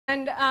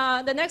And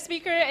the next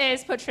speaker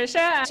is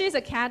Patricia. She's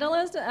a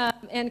catalyst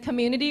and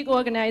community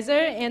organizer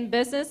and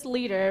business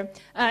leader.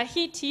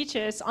 He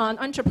teaches on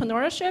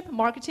entrepreneurship,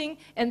 marketing,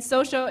 and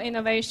social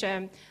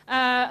innovation.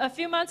 A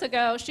few months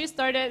ago, she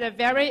started a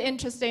very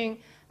interesting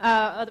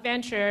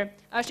adventure.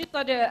 She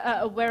started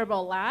a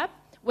wearable lab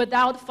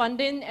without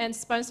funding and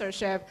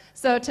sponsorship.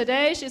 So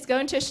today, she's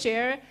going to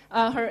share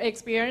her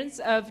experience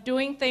of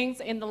doing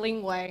things in the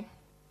lean way.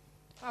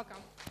 Welcome.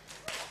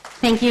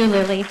 Thank you,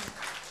 Lily.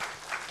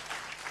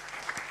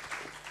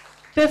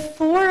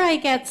 Before I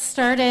get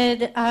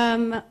started,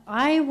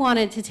 I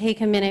wanted to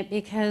take a minute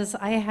because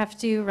I have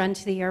to run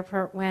to the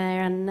airport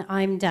when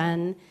I'm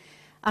done,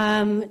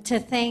 to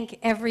thank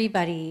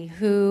everybody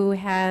who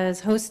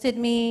has hosted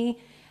me,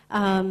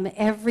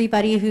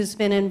 everybody who's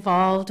been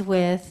involved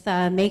with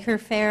Maker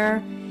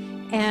Faire,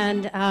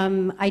 and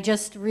I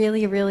just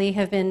really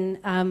have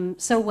been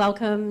so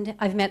welcomed.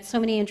 I've met so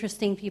many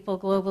interesting people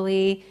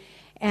globally.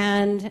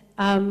 And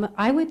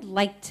I would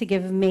like to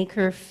give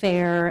Maker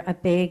Faire a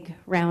big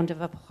round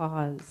of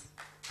applause.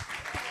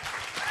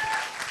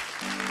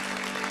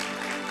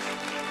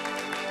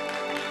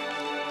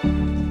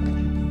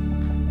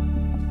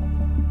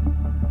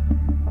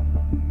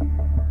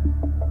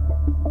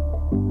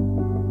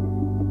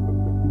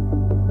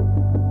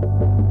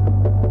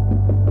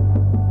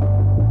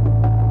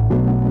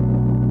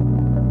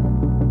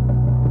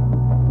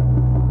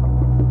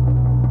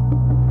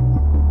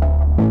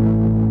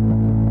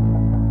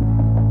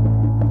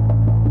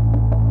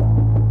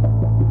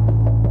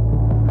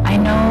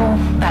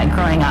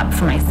 Growing up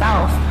for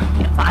myself,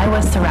 I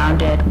was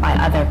surrounded by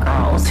other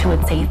girls who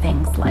would say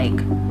things like,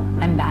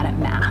 I'm bad at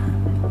math,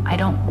 I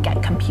don't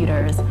get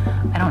computers,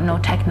 I don't know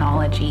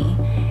technology.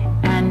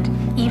 And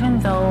even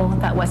though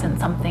that wasn't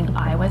something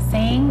I was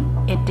saying,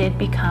 it did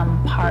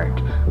become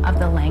part of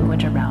the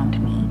language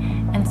around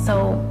me. And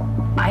so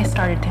I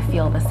started to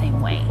feel the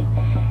same way.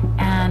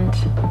 And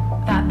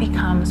that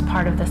becomes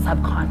part of the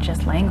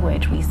subconscious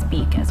language we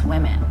speak as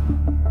women.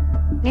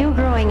 I knew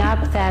growing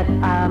up that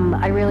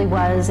I really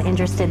was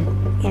interested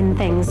in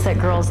things that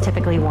girls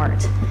typically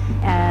weren't.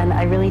 And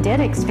I really did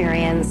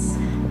experience,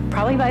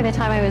 probably by the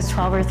time I was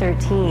 12 or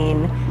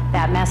 13,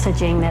 that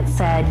messaging that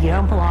said, you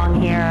don't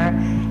belong here,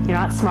 you're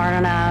not smart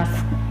enough,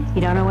 you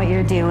don't know what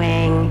you're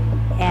doing.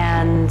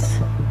 And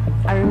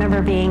I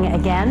remember being,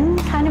 again,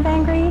 kind of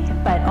angry,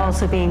 but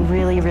also being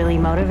really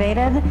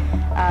motivated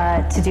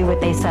to do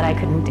what they said I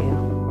couldn't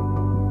do.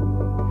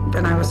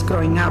 When I was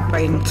growing up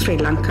in Sri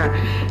Lanka,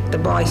 the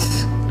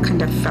boys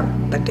kind of felt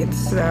that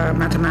it's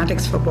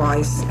mathematics for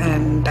boys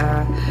and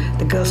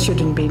the girls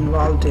shouldn't be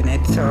involved in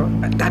it. So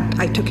that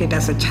I took it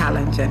as a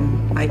challenge,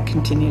 and I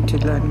continued to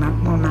learn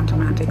more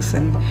mathematics,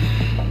 and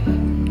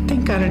I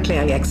think currently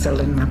I excel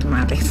in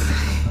mathematics.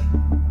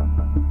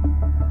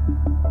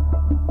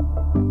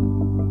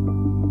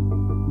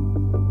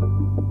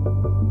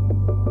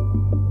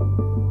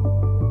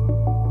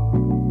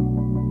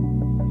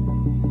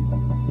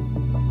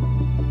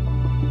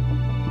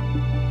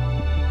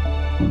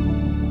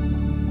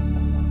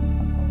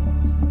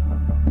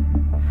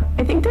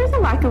 I think there's a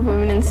lack of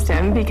women in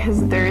STEM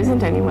because there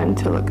isn't anyone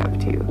to look up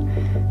to.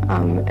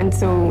 And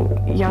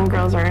so young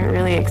girls aren't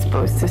really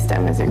exposed to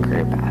STEM as a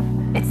career path.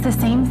 It's the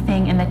same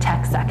thing in the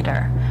tech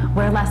sector,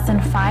 where less than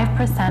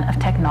 5% of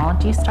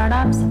technology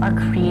startups are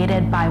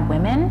created by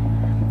women.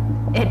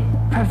 It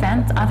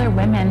prevents other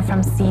women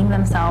from seeing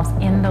themselves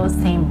in those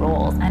same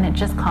roles, and it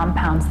just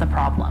compounds the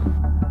problem.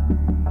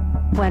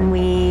 When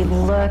we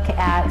look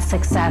at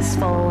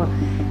successful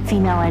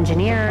female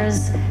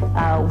engineers,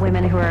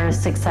 women who are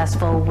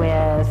successful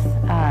with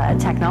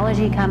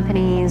technology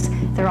companies,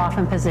 they're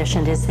often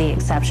positioned as the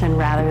exception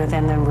rather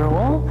than the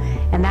rule,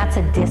 and that's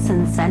a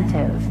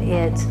disincentive.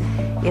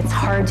 It's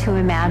hard to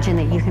imagine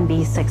that you can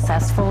be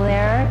successful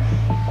there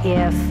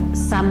if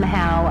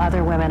somehow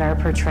other women are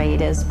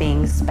portrayed as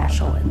being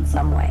special in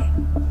some way.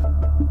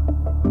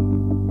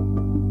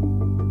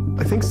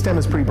 I think STEM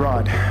is pretty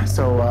broad,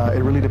 so it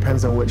really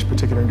depends on which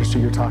particular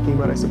industry you're talking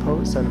about, I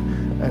suppose,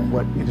 and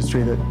what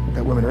industry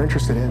that women are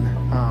interested in.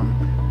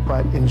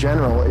 But in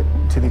general,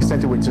 to the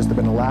extent to which there's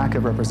been a lack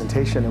of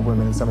representation of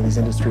women in some of these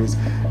industries,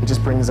 it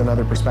just brings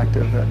another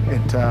perspective.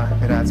 It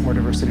adds more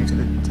diversity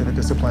to the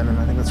discipline, and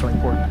I think that's really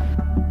important.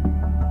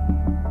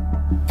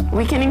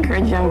 We can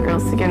encourage young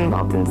girls to get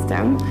involved in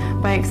STEM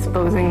by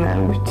exposing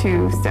them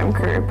to STEM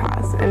career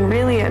paths. And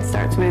really it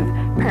starts with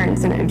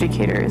parents and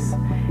educators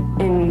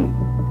in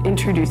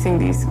introducing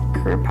these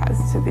career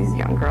paths to these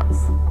young girls.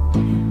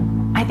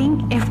 I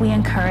think if we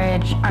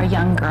encourage our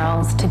young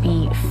girls to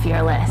be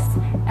fearless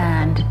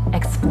and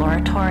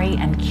exploratory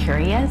and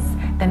curious,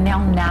 then they'll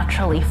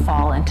naturally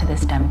fall into the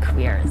STEM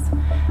careers.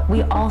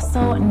 We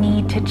also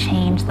need to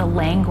change the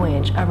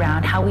language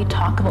around how we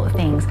talk about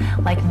things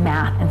like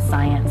math and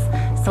science.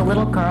 So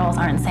little girls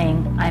aren't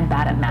saying, I'm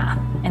bad at math.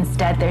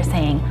 Instead, they're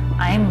saying,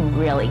 I'm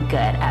really good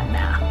at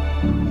math.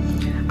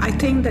 I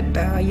think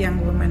that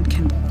young women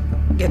can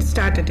get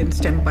started in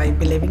STEM by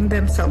believing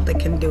themselves they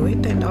can do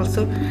it, and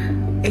also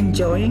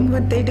enjoying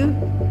what they do.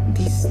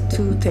 These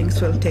two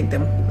things will take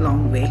them a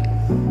long way.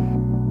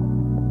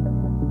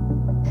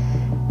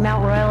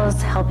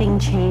 girls, helping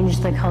change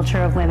the culture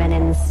of women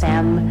in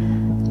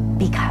STEM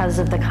because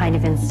of the kind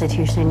of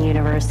institution and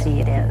university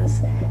it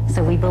is.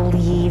 So we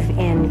believe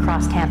in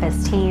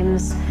cross-campus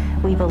teams,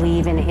 we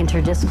believe in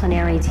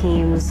interdisciplinary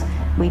teams,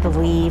 we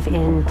believe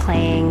in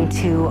playing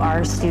to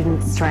our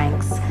students'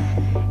 strengths.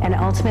 And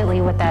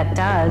ultimately what that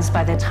does,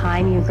 by the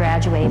time you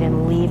graduate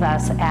and leave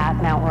us at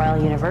Mount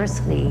Royal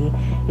University,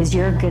 is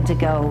you're good to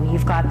go.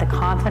 You've got the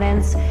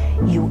confidence,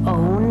 you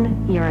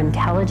own your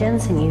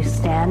intelligence and you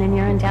stand in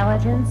your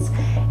intelligence,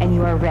 and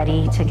you are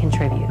ready to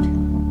contribute.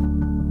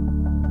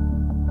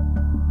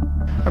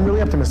 I'm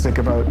really optimistic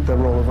about the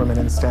role of women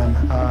in STEM.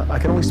 I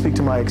can only speak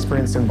to my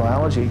experience in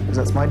biology, because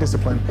that's my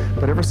discipline,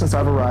 but ever since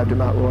I've arrived at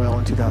Mount Royal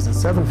in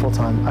 2007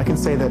 full-time, I can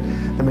say that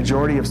the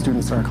majority of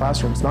students in our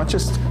classrooms, not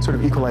just sort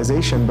of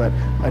equalization, but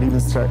I'd even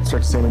start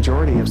to say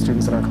majority of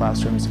students in our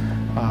classrooms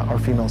are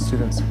female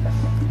students.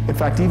 In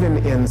fact,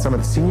 even in some of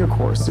the senior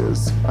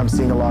courses, I'm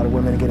seeing a lot of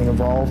women getting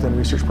involved in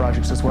research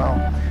projects as well.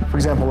 For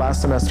example,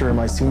 last semester in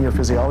my senior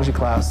physiology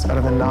class, out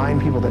of the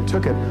 9 people that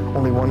took it,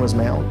 only 1 was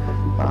male.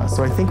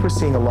 So I think we're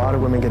seeing a lot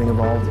of women getting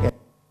involved in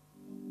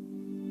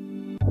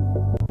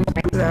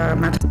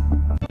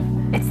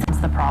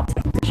It's the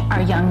problem.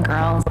 Our young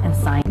girls in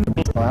science.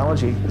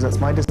 biology, because that's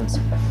my distance.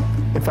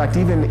 In fact,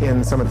 even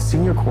in some of the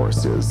senior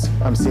courses,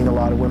 I'm seeing a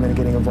lot of women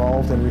getting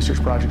involved in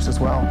research projects as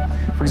well.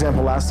 For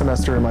example, last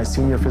semester in my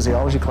senior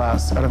physiology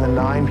class, out of the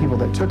 9 people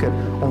that took it,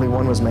 only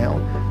 1 was male.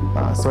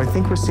 So I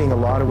think we're seeing a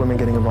lot of women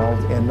getting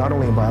involved in not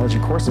only in biology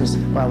courses,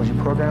 biology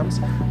programs,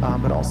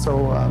 but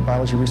also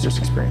biology research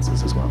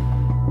experiences as well.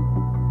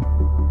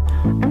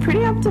 I'm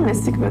pretty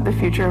optimistic about the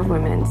future of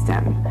women in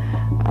STEM.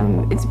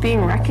 It's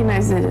being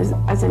recognized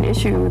as an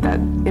issue that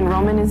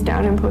enrollment is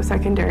down in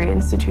post-secondary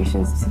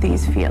institutions to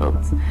these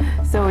fields.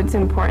 So it's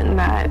important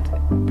that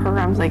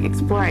programs like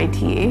Explore IT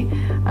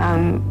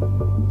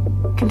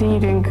continue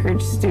to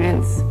encourage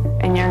students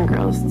and young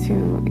girls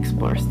to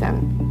explore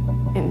STEM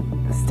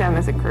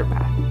as a career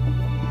path.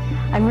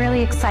 I'm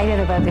really excited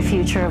about the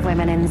future of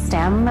women in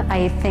STEM.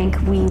 I think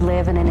we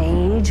live in an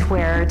age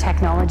where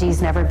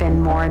technology's never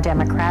been more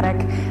democratic.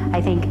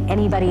 I think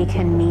anybody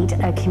can meet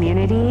a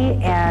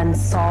community and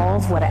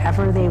solve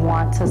whatever they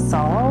want to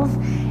solve.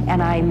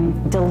 And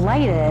I'm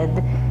delighted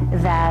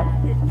that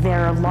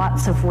there are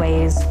lots of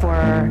ways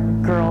for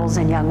girls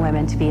and young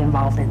women to be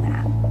involved in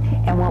that.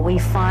 And what we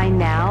find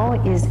now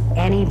is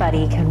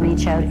anybody can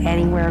reach out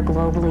anywhere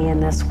globally in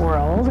this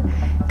world,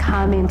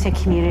 come into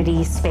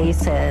community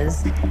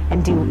spaces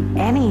and do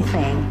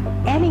anything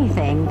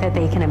that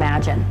they can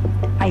imagine.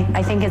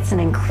 I think it's an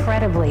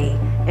incredibly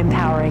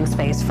empowering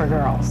space for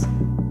girls.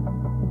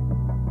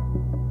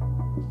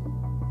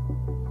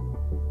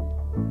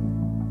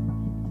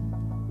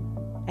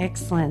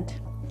 Excellent.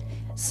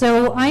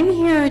 So I'm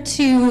here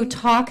to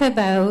talk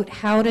about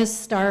how to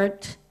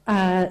start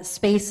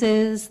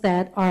spaces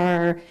that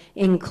are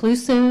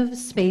inclusive,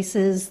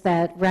 spaces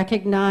that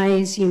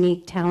recognize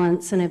unique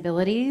talents and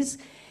abilities,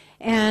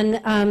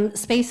 and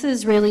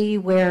spaces really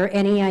where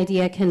any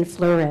idea can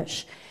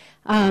flourish.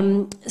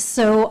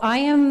 So I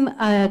am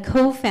a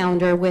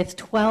co-founder with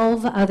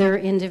 12 other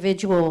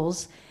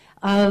individuals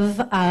of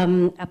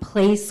a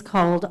place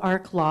called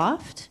Arc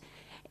Loft,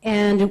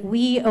 and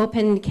we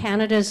opened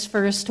Canada's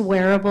first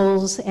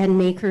wearables and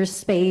maker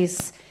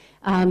space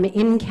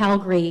in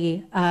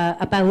Calgary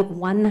about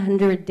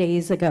 100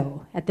 days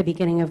ago at the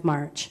beginning of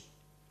March.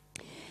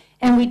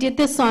 And we did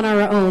this on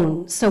our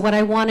own. So what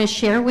I want to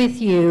share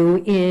with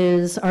you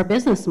is our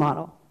business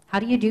model. How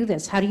do you do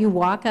this? How do you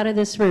walk out of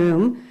this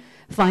room,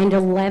 find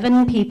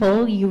 11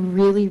 people you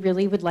really,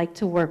 really would like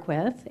to work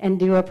with and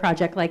do a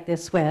project like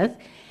this with,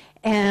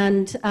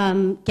 and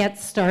get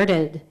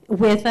started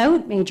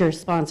without major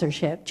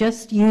sponsorship,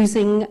 just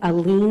using a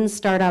lean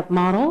startup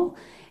model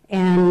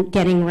and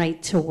getting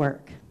right to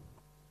work?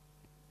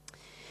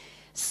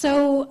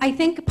 So I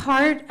think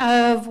part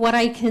of what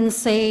I can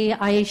say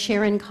I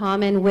share in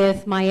common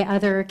with my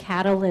other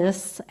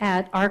catalysts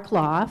at Arc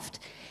Loft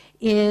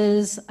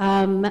is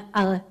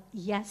a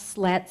yes,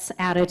 let's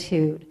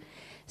attitude.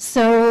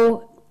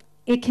 So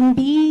it can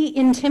be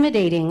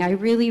intimidating. I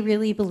really,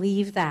 really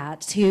believe that,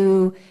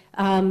 to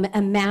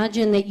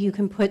imagine that you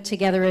can put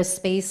together a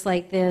space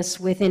like this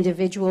with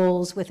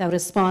individuals, without a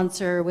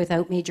sponsor,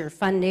 without major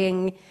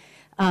funding,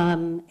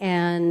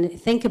 and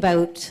think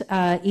about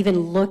even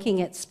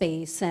looking at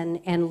space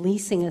and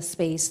leasing a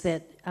space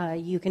that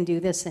you can do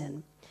this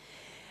in.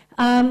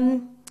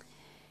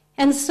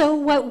 And so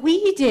what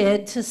we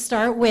did to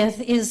start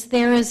with is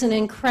there is an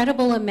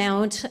incredible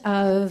amount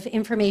of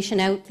information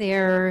out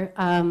there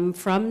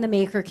from the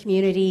maker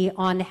community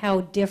on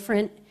how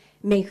different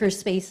maker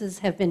spaces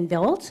have been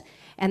built,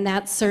 and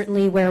that's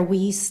certainly where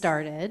we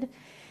started.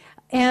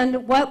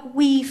 And what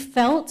we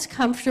felt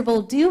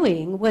comfortable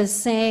doing was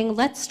saying,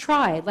 let's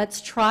try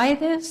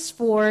this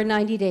for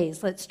 90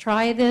 days. Let's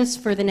try this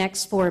for the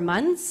next 4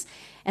 months,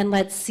 and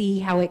let's see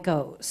how it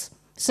goes.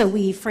 So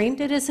we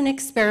framed it as an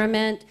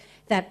experiment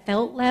that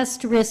felt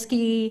less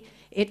risky.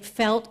 It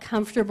felt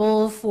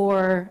comfortable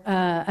for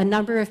a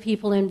number of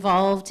people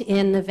involved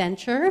in the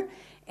venture,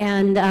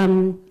 And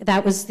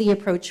that was the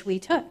approach we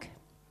took.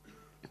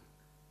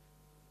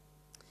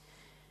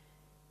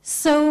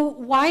 So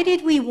why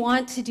did we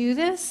want to do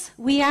this?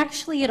 We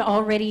actually had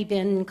already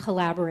been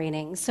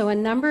collaborating. So a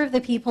number of the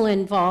people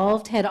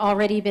involved had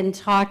already been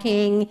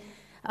talking.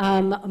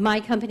 My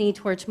company,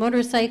 Torch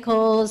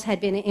Motorcycles, had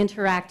been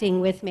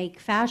interacting with Make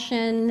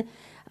Fashion,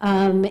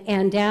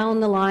 and down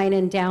the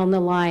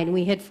line.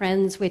 We had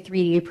friends with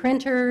 3D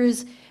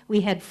printers.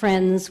 We had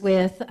friends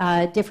with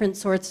different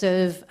sorts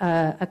of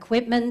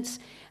equipment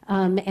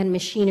and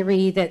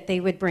machinery that they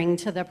would bring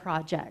to the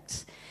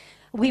projects.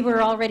 We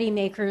were already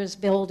makers,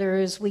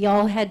 builders. We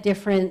all had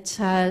different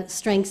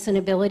strengths and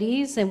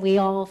abilities, and we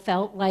all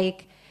felt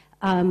like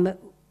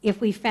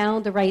if we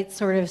found the right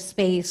sort of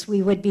space,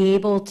 we would be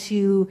able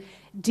to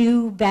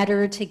do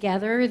better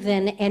together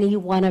than any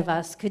one of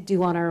us could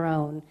do on our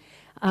own.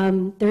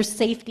 There's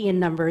safety in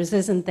numbers,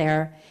 isn't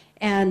there?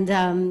 And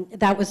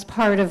that was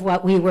part of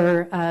what we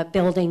were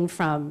building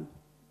from.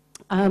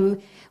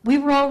 We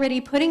were already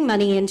putting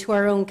money into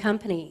our own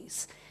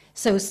companies.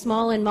 So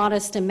small and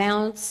modest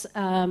amounts,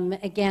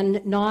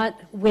 again,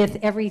 not with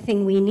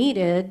everything we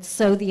needed.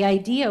 So the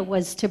idea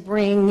was to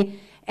bring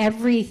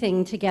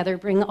everything together,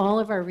 bring all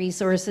of our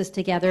resources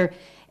together,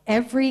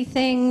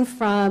 everything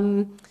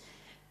from,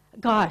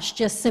 gosh,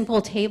 just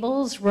simple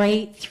tables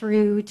right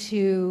through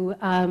to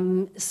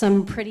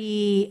some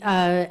pretty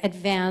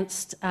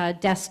advanced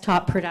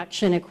desktop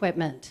production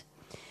equipment.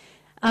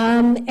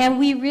 And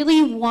we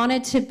really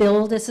wanted to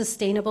build a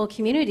sustainable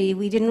community.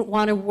 We didn't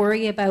want to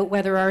worry about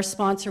whether our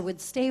sponsor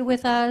would stay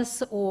with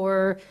us,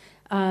 or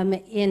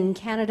in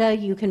Canada,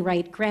 you can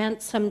write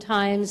grants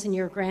sometimes, and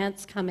your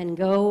grants come and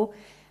go.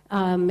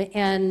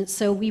 And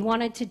so we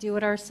wanted to do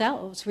it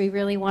ourselves. We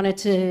really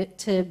wanted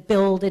to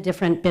build a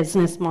different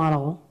business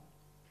model.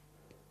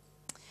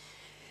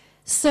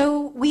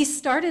 So we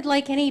started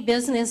like any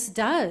business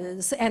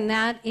does, and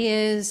that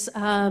is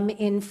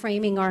in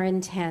framing our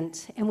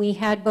intent. And we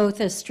had both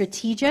a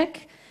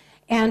strategic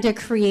and a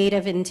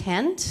creative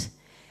intent.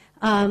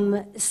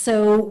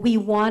 So we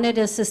wanted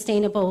a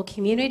sustainable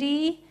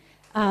community.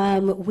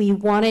 We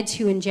wanted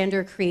to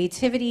engender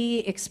creativity,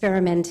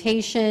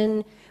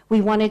 experimentation.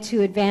 We wanted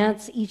to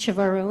advance each of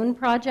our own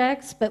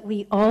projects, but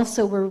we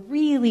also were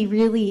really,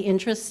 really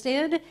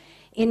interested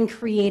in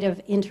creative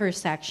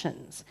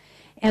intersections.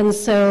 And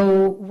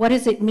so what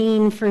does it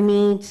mean for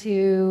me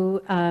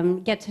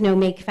to get to know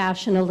Make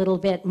Fashion a little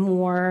bit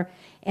more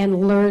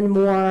and learn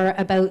more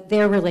about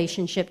their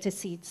relationship to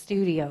Seed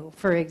Studio,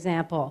 for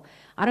example?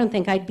 I don't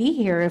think I'd be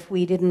here if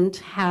we didn't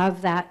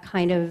have that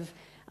kind of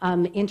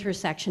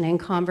intersection and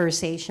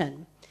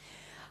conversation.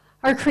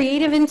 Our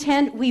creative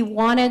intent, we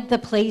wanted the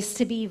place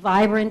to be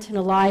vibrant and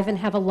alive and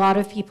have a lot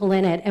of people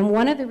in it. And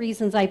one of the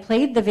reasons I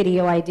played the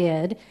video I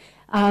did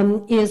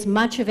is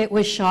much of it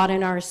was shot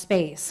in our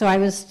space. So I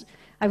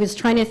was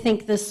trying to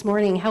think this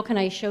morning, how can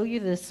I show you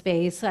this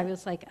space? I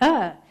was like,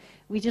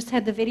 we just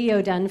had the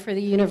video done for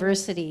the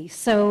university.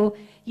 So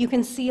you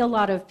can see a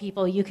lot of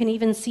people. You can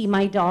even see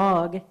my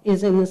dog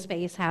is in the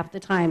space half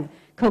the time.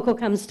 Coco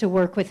comes to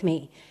work with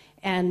me,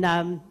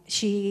 and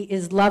she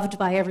is loved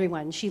by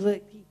everyone.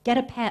 Get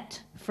a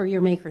pet for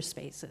your maker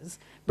spaces.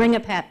 Bring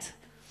a pet.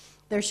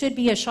 There should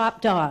be a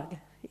shop dog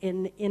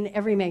in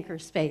every maker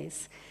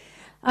space.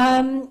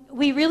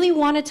 We really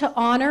wanted to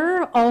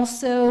honor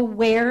also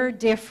where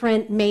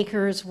different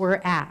makers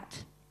were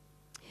at.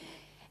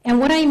 And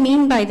what I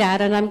mean by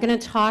that, and I'm going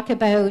to talk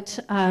about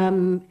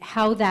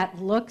how that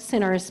looks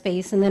in our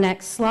space in the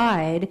next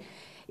slide,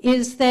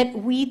 is that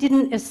we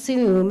didn't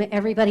assume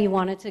everybody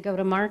wanted to go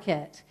to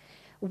market.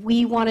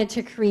 We wanted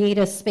to create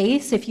a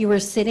space. If you were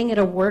sitting at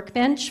a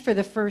workbench for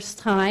the first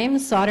time,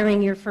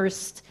 soldering your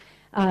first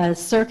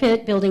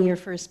circuit, building your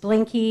first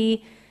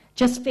blinky,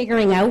 just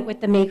figuring out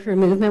what the maker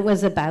movement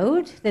was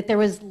about, that there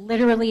was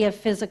literally a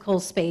physical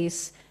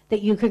space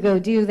that you could go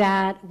do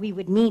that. We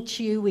would meet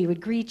you, we would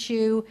greet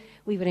you,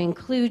 we would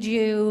include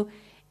you,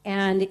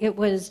 and it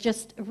was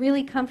just a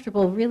really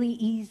comfortable, really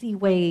easy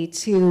way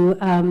to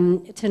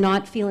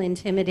not feel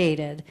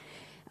intimidated.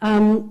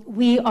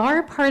 We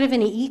are part of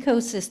an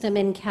ecosystem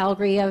in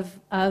Calgary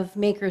of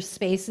maker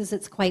spaces.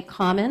 It's quite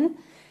common.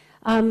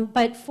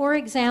 But for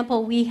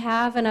example, we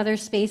have another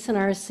space in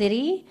our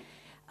city.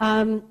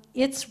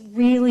 It's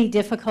really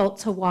difficult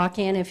to walk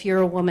in if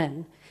you're a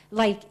woman.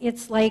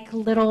 It's like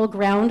little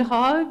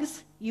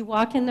groundhogs. You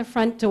walk in the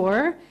front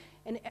door,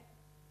 and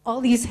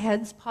all these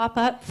heads pop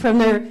up from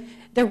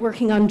they're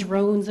working on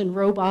drones and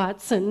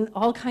robots and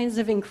all kinds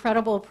of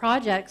incredible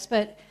projects,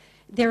 but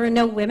there are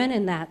no women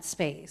in that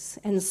space.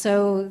 And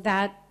so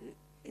that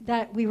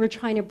we were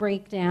trying to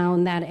break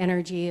down that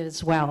energy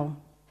as well.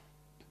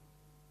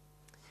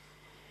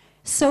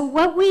 So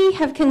what we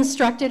have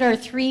constructed are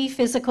 3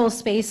 physical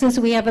spaces.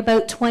 We have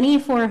about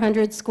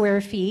 2,400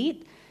 square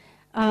feet.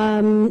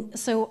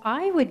 So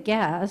I would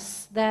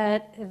guess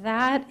that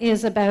that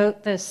is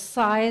about the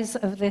size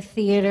of the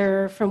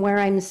theater from where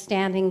I'm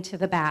standing to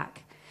the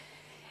back.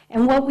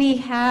 And what we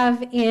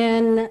have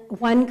in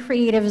one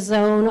creative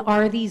zone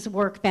are these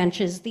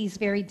workbenches, these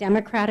very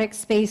democratic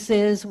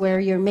spaces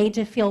where you're made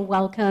to feel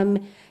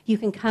welcome. You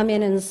can come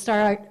in and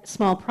start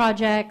small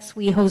projects.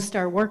 We host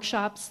our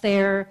workshops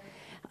there,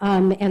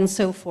 and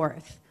so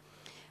forth.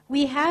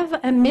 We have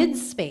a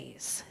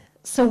mid-space.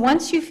 So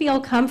once you feel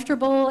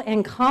comfortable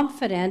and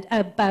confident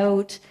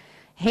about,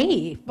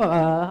 hey,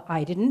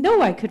 I didn't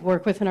know I could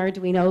work with an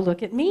Arduino,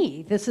 look at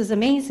me, this is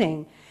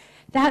amazing.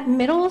 That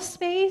middle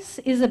space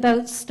is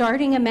about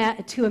starting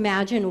to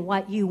imagine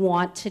what you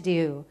want to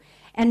do.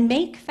 And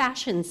Make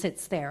Fashion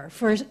sits there.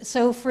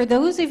 So for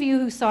those of you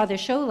who saw the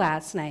show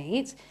last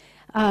night,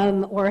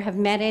 or have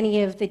met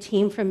any of the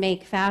team from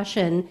Make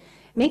Fashion's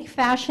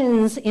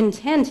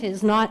intent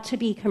is not to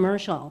be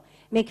commercial.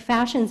 Make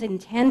Fashion's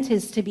intent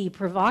is to be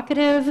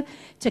provocative,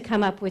 to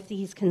come up with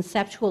these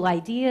conceptual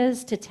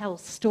ideas, to tell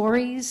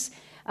stories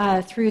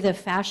through the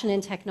fashion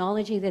and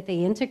technology that they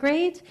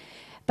integrate.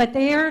 But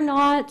they are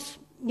not,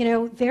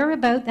 they're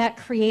about that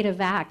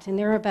creative act, and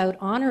they're about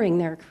honoring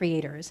their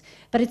creators.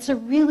 But it's a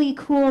really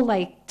cool,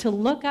 to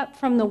look up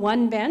from the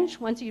one bench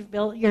once you've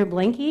built your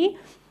Blinky,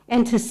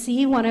 and to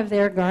see one of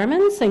their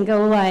garments and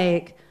go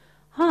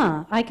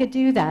I could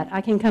do that.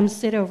 I can come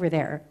sit over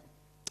there.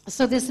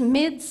 So this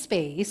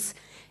mid-space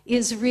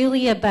is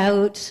really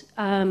about,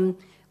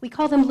 we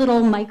call them little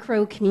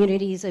micro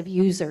communities of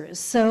users.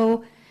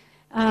 So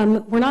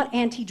we're not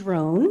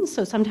anti-drone,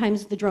 so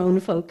sometimes the drone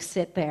folks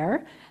sit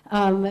there,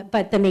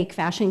 but the Make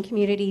Fashion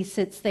community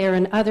sits there,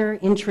 and other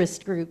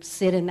interest groups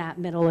sit in that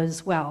middle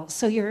as well.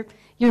 So you're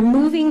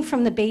moving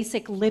from the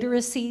basic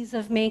literacies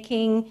of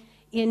making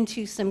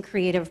into some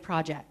creative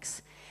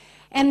projects.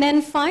 And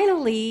then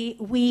finally,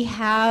 we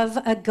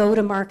have a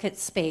go-to-market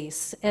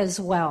space as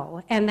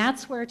well, and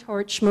that's where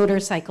Torch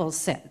Motorcycles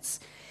sits.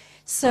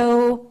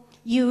 So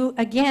you,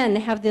 again,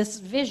 have this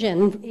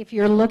vision, if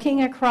you're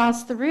looking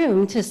across the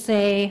room, to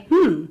say,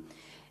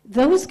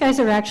 those guys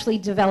are actually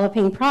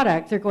developing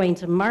product. They're going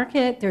to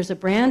market. There's a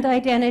brand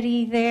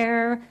identity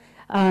there.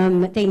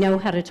 They know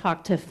how to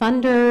talk to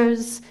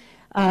funders.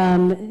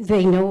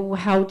 They know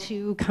how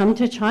to come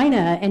to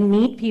China and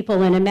meet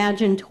people and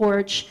imagine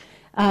Torch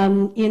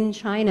in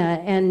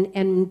China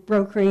and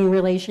brokering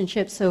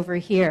relationships over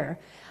here.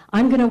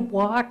 I'm going to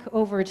walk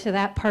over to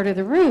that part of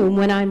the room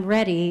when I'm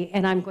ready,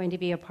 and I'm going to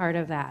be a part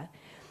of that.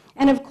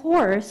 And of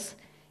course,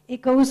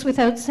 it goes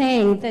without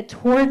saying that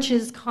Torch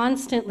is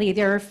constantly,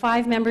 there are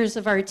 5 members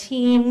of our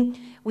team.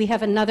 We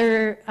have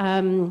another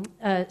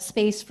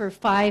space for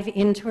 5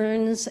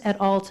 interns at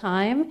all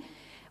time.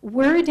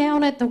 We're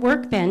down at the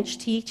workbench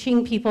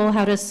teaching people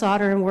how to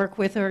solder and work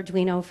with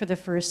Arduino for the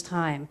first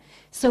time.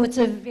 So it's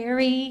a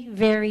very,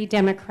 very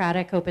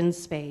democratic open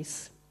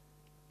space.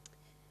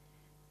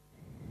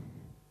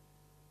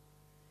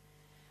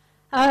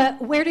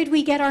 Where did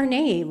we get our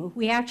name?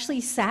 We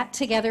actually sat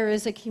together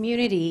as a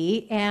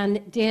community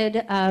and did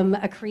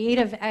a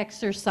creative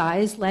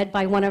exercise led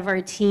by one of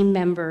our team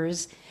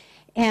members.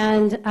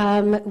 And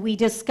we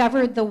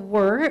discovered the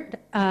word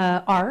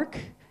arc.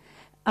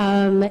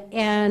 There's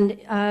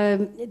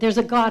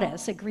a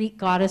goddess, a Greek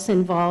goddess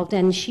involved,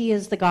 and she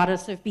is the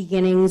goddess of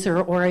beginnings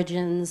or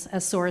origins,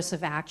 a source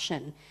of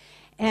action.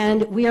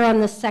 And we are on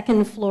the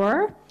 2nd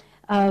floor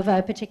of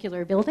a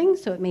particular building,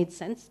 so it made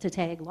sense to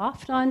tag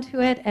Loft onto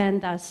it,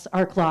 and thus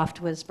Arc Loft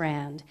was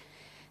branded.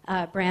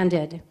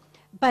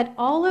 But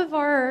all of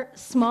our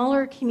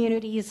smaller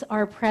communities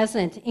are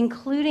present,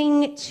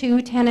 including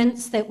 2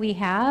 tenants that we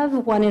have.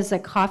 One is a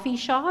coffee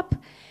shop.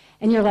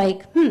 And you're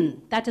like,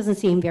 that doesn't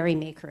seem very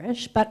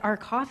makerish, but our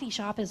coffee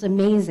shop is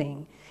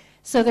amazing.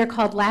 So they're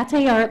called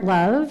Latte Art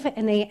Love,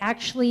 and they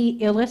actually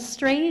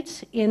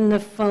illustrate in the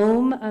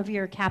foam of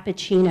your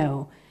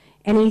cappuccino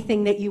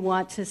anything that you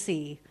want to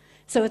see.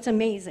 So it's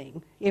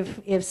amazing.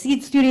 If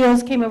Seed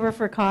Studios came over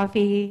for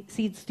coffee,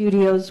 Seed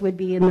Studios would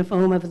be in the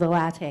foam of the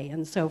latte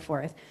and so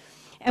forth.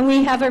 And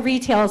we have a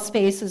retail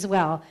space as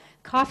well.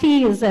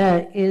 Coffee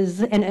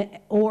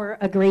or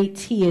a great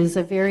tea is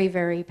a very,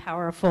 very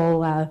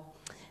powerful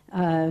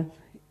a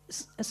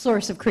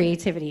source of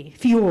creativity,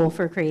 fuel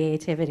for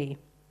creativity.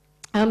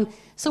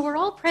 So we're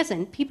all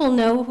present. People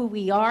know who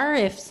we are.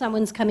 If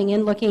someone's coming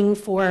in looking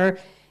for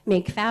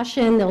Make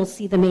Fashion, they'll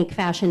see the Make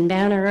Fashion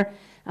banner,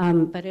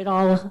 but it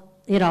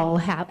all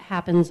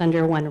happens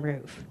under one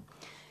roof.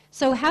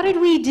 So how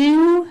did we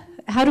do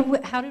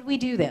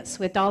this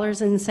with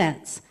dollars and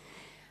cents?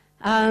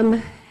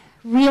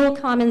 Real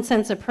common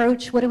sense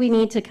approach. What do we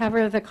need to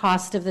cover the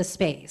cost of the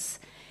space?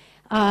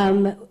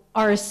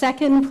 Our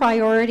second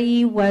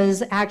priority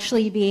was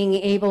actually being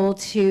able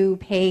to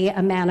pay a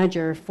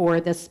manager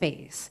for the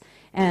space,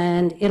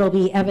 and it'll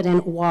be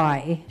evident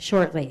why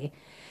shortly.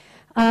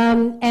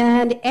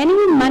 And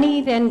any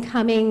money then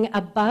coming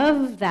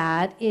above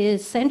that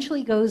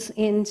essentially goes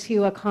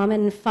into a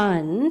common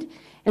fund,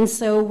 and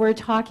so we're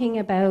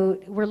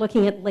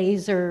looking at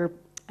laser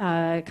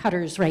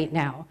cutters right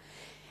now.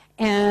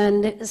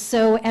 And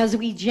so as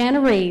we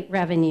generate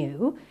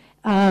revenue,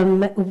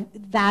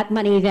 that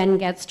money then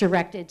gets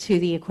directed to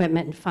the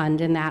equipment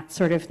fund and that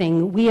sort of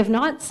thing. We have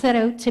not set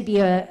out to be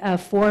a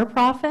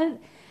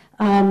for-profit,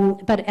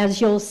 but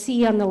as you'll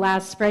see on the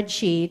last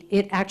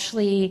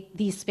spreadsheet,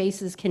 these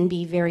spaces can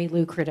be very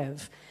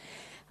lucrative.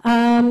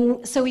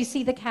 So we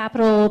see the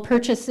capital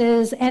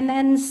purchases, and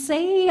then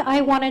say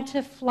I wanted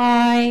to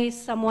fly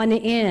someone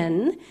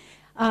in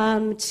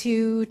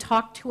to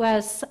talk to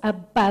us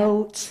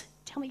about,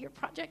 tell me your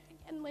project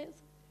again, Liz.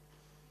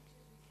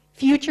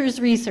 Futures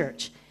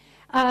research.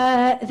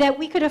 That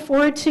we could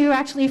afford to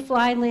actually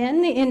fly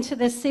Lynn into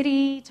the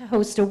city to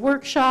host a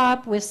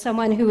workshop with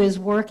someone who is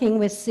working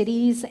with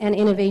cities and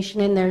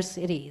innovation in their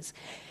cities.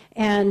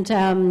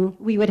 And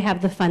we would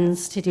have the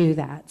funds to do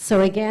that.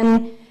 So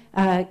again,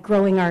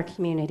 growing our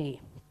community.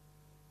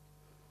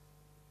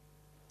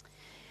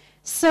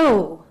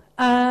 So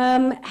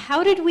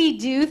how did we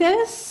do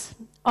this?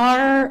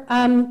 Our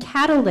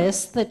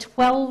catalysts, the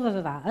 12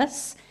 of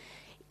us,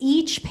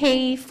 each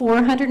pay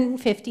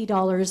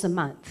 $450 a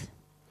month.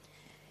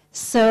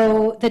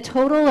 So the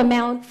total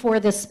amount for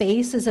the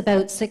space is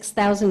about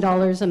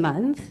 $6,000 a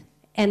month.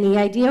 And the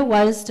idea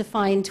was to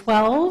find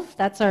 12.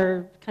 That's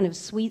our kind of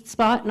sweet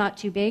spot, not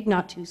too big,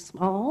 not too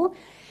small.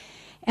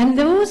 And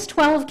those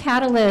 12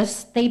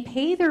 catalysts, they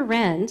pay their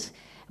rent,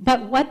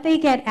 but what they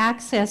get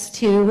access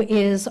to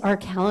is our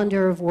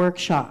calendar of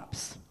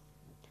workshops.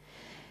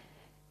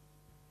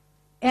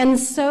 And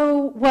so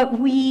what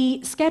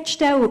we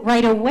sketched out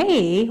right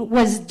away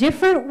was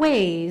different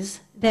ways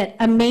that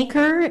a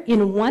maker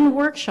in one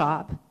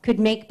workshop could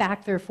make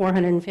back their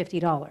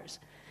 $450.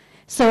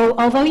 So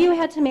although you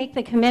had to make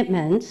the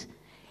commitment,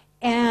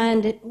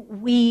 and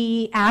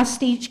we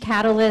asked each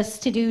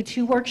catalyst to do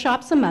 2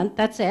 workshops a month,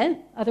 that's it.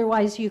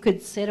 Otherwise, you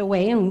could sit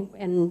away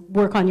and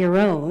work on your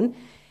own.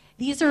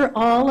 These are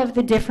all of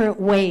the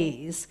different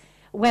ways,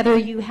 whether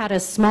you had a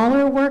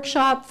smaller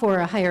workshop for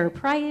a higher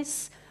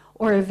price,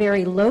 or a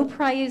very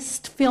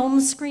low-priced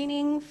film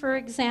screening, for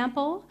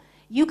example,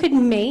 you could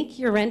make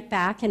your rent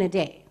back in a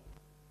day.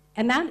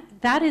 And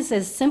that is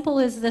as simple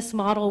as this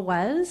model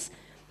was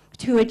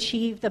to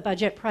achieve the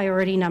budget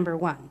priority number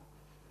 1.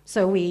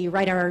 So we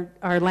write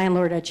our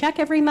landlord a check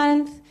every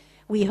month,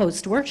 we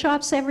host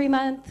workshops every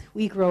month,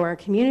 we grow our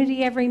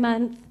community every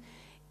month,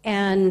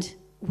 and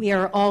we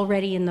are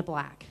already in the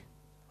black,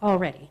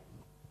 already.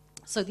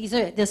 So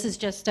this is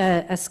just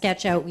a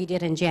sketch out we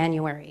did in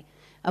January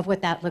of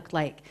what that looked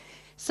like.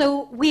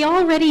 So we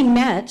already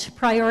met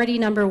priority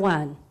number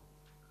 1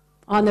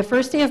 on the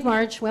first day of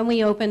March when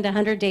we opened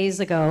 100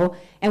 days ago,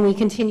 and we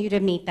continue to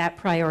meet that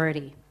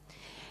priority.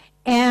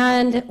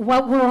 And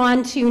what we're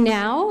on to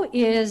now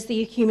is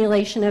the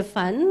accumulation of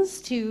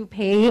funds to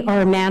pay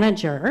our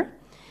manager.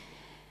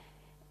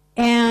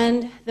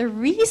 And the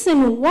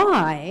reason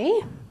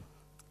why,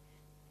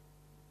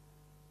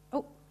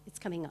 oh, it's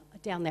coming up,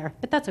 down there,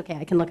 but that's okay,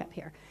 I can look up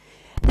here.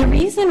 The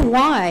reason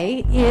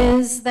why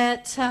is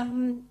that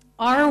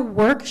our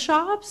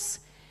workshops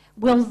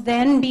will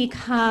then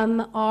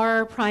become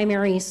our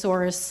primary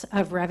source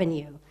of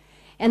revenue.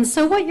 And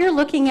so what you're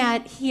looking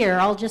at here,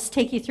 I'll just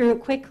take you through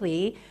it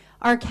quickly.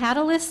 Our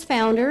Catalyst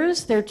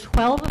founders, there are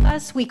 12 of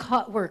us.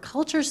 We're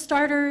culture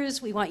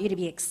starters. We want you to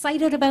be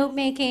excited about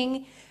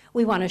making.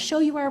 We want to show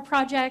you our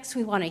projects.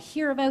 We want to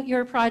hear about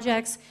your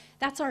projects.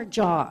 That's our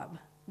job.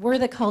 We're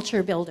the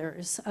culture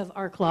builders of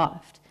Arc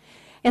Loft.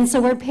 And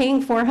so we're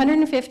paying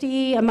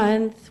 $450 a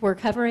month. We're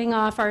covering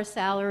off our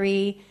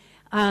salary.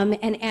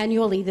 And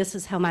annually, this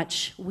is how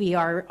much we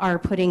are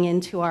putting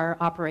into our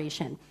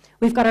operation.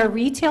 We've got our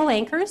retail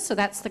anchors, so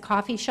that's the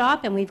coffee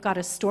shop, and we've got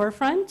a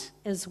storefront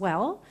as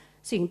well.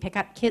 So you can pick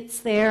up kits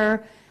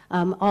there,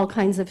 all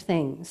kinds of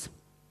things.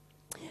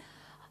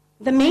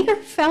 The Maker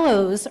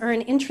Fellows are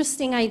an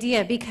interesting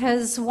idea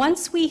because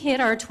once we hit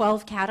our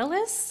 12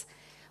 catalysts,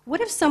 what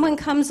if someone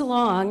comes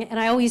along, and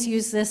I always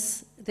use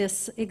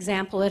this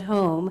example at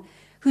home,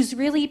 who's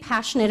really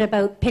passionate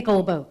about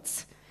pickle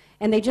boats,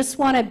 and they just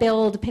want to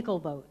build pickle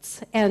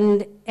boats,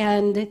 and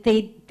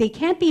they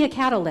can't be a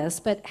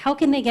catalyst, but how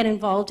can they get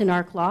involved in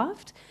Arc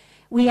Loft?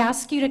 We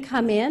ask you to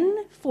come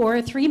in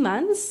for 3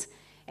 months,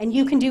 and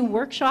you can do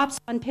workshops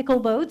on pickle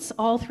boats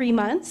all 3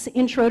 months,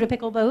 intro to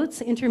pickle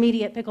boats,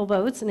 intermediate pickle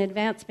boats, and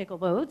advanced pickle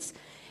boats,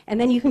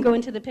 and then you can go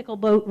into the pickle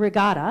boat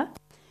regatta.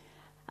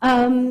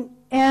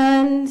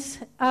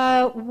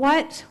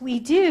 What we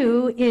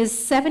do is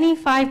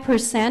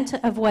 75%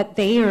 of what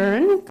they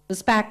earn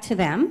goes back to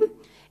them,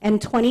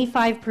 and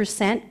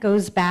 25%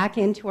 goes back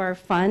into our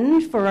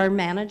fund for our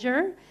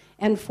manager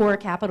and for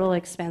capital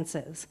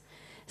expenses.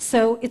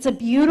 So it's a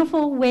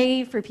beautiful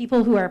way for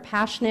people who are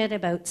passionate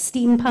about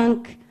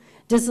steampunk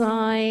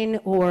design,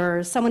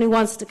 or someone who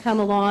wants to come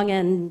along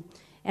and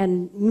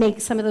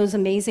make some of those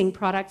amazing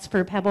products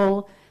for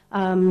Pebble.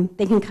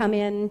 They can come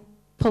in,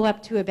 pull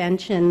up to a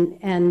bench,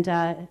 and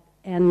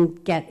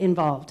get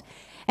involved.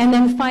 And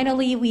then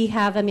finally, we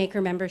have a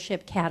maker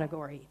membership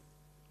category.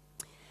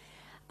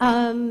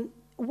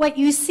 What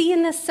you see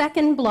in the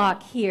second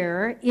block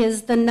here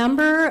is the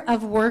number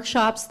of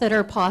workshops that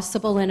are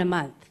possible in a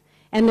month.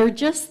 And they're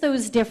just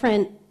those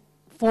different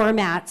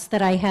formats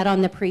that I had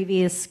on the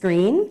previous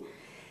screen.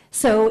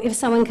 So if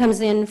someone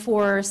comes in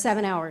for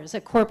 7 hours,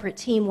 a corporate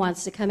team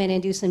wants to come in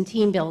and do some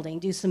team building,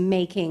 do some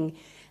making,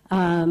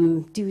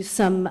 do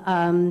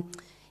some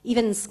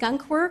Even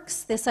skunk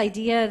works, this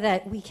idea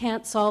that we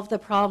can't solve the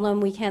problem,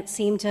 we can't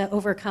seem to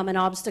overcome an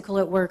obstacle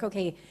at work.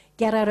 Okay,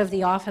 get out of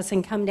the office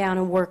and come down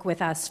and work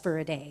with us for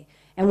a day.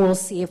 And we'll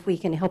see if we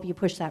can help you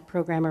push that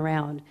program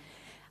around.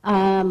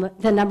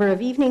 The number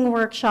of evening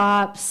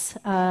workshops,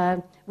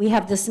 we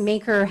have this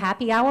maker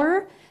happy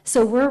hour.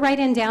 So we're right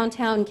in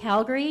downtown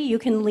Calgary. You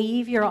can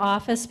leave your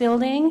office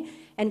building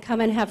and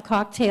come and have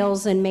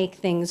cocktails and make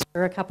things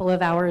for a couple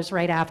of hours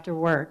right after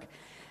work.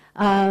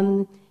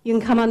 You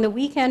can come on the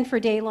weekend for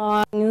day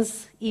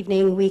longs,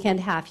 evening, weekend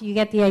half. You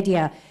get the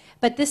idea.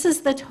 But this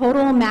is the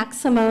total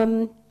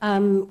maximum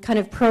kind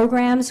of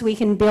programs we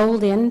can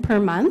build in per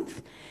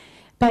month.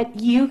 But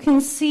you can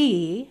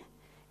see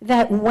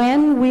that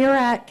when we're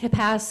at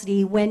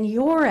capacity, when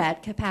you're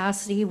at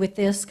capacity with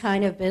this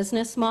kind of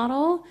business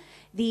model,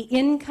 the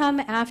income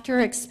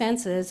after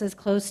expenses is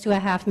close to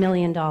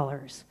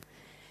 $500,000.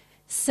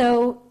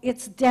 So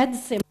it's dead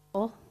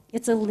simple.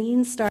 It's a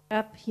lean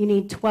startup. You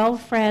need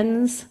 12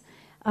 friends.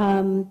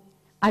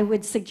 I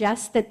would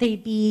suggest that they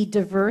be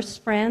diverse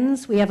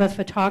friends. We have a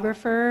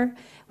photographer.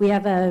 We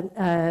have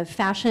a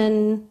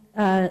fashion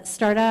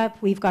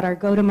startup. We've got our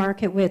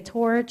go-to-market with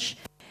Torch.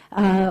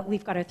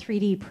 We've got a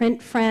 3D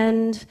print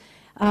friend,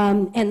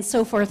 and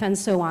so forth and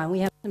so on. We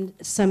have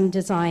some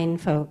design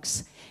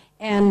folks.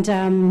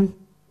 And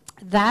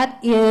that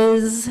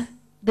is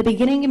the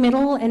beginning,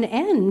 middle, and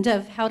end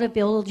of how to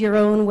build your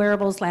own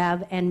wearables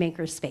lab and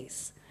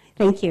makerspace.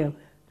 Thank you.